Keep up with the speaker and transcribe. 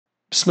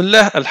بسم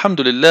الله،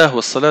 الحمد لله،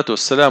 والصلاة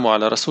والسلام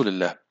على رسول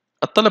الله.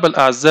 الطلبة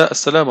الأعزاء،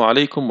 السلام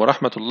عليكم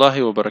ورحمة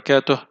الله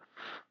وبركاته،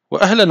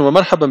 وأهلا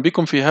ومرحبا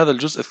بكم في هذا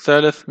الجزء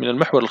الثالث من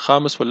المحور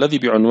الخامس، والذي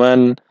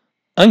بعنوان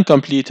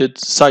Uncompleted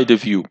Side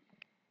View.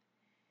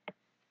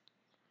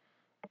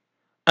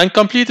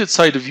 Uncompleted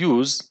side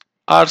views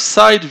are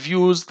side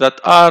views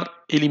that are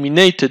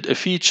eliminated a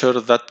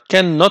feature that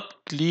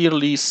cannot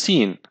clearly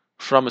seen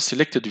from a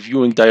selected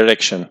viewing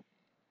direction.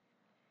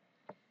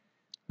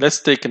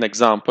 Let's take an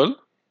example.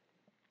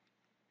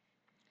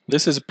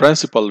 This is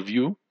principal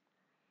view,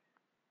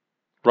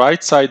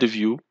 right side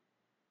view.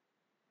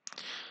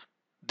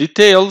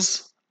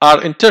 Details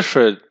are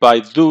interfered by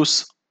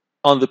those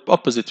on the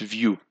opposite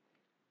view.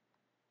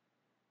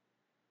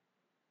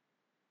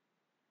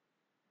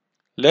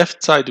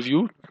 Left side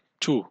view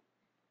 2.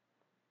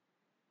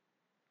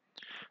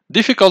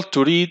 Difficult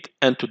to read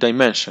and to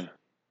dimension.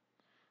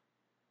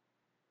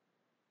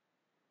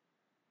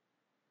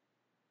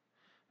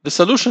 The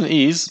solution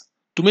is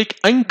to make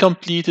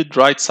uncompleted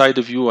right side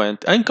view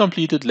and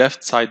uncompleted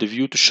left side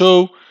view to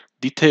show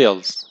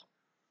details.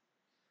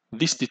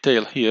 This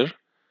detail here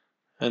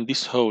and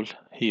this hole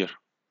here.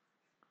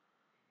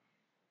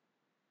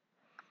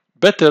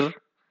 Better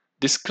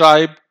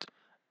describe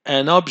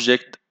an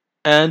object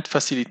and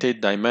facilitate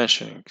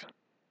dimensioning.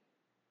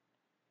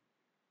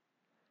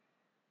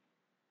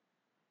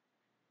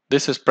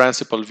 This is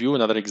principal view,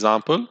 another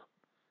example.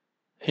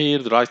 Here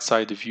the right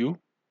side view.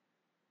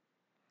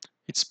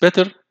 It's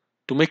better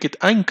to make it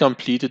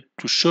uncompleted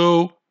to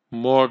show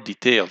more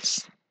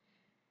details.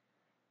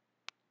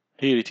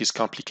 Here it is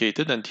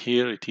complicated and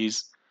here it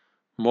is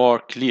more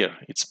clear.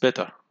 It's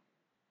better.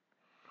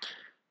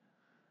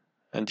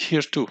 And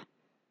here too.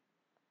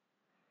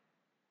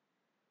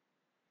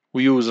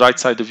 We use right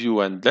side view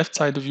and left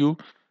side view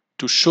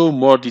to show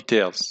more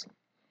details.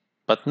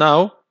 But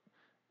now,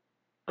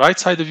 right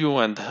side view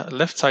and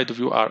left side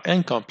view are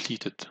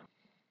uncompleted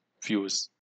views.